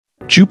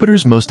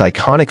Jupiter's most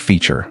iconic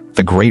feature,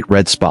 the Great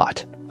Red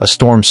Spot, a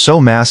storm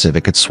so massive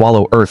it could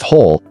swallow Earth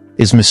whole,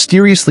 is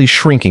mysteriously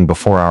shrinking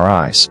before our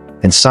eyes,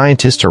 and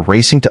scientists are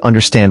racing to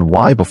understand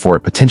why before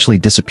it potentially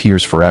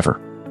disappears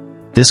forever.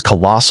 This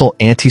colossal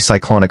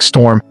anticyclonic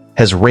storm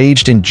has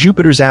raged in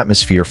Jupiter's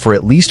atmosphere for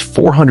at least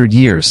 400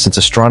 years since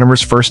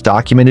astronomers first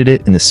documented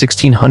it in the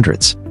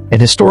 1600s,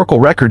 and historical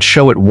records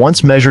show it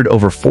once measured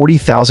over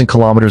 40,000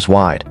 kilometers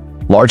wide,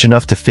 large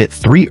enough to fit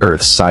 3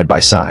 Earths side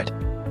by side.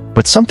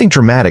 But something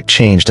dramatic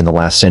changed in the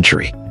last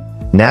century.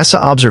 NASA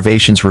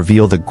observations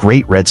reveal the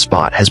Great Red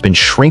Spot has been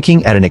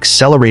shrinking at an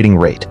accelerating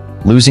rate,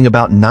 losing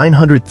about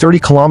 930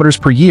 kilometers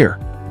per year,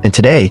 and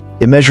today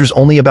it measures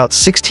only about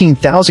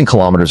 16,000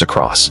 kilometers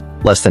across,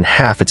 less than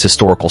half its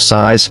historical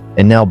size,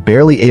 and now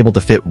barely able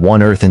to fit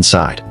 1 Earth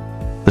inside.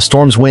 The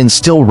storm's winds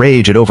still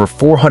rage at over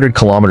 400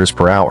 kilometers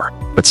per hour,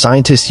 but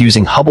scientists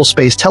using Hubble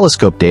Space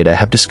Telescope data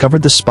have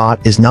discovered the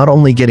spot is not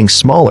only getting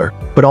smaller,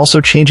 but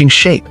also changing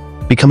shape,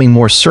 becoming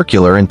more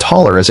circular and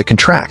taller as it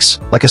contracts,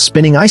 like a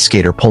spinning ice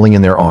skater pulling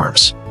in their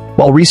arms.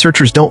 While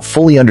researchers don't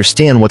fully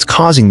understand what's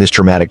causing this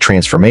dramatic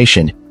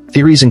transformation,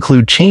 theories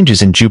include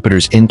changes in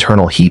Jupiter's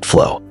internal heat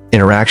flow,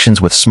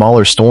 interactions with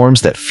smaller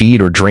storms that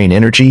feed or drain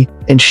energy,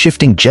 and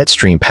shifting jet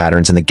stream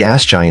patterns in the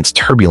gas giant's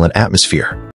turbulent atmosphere.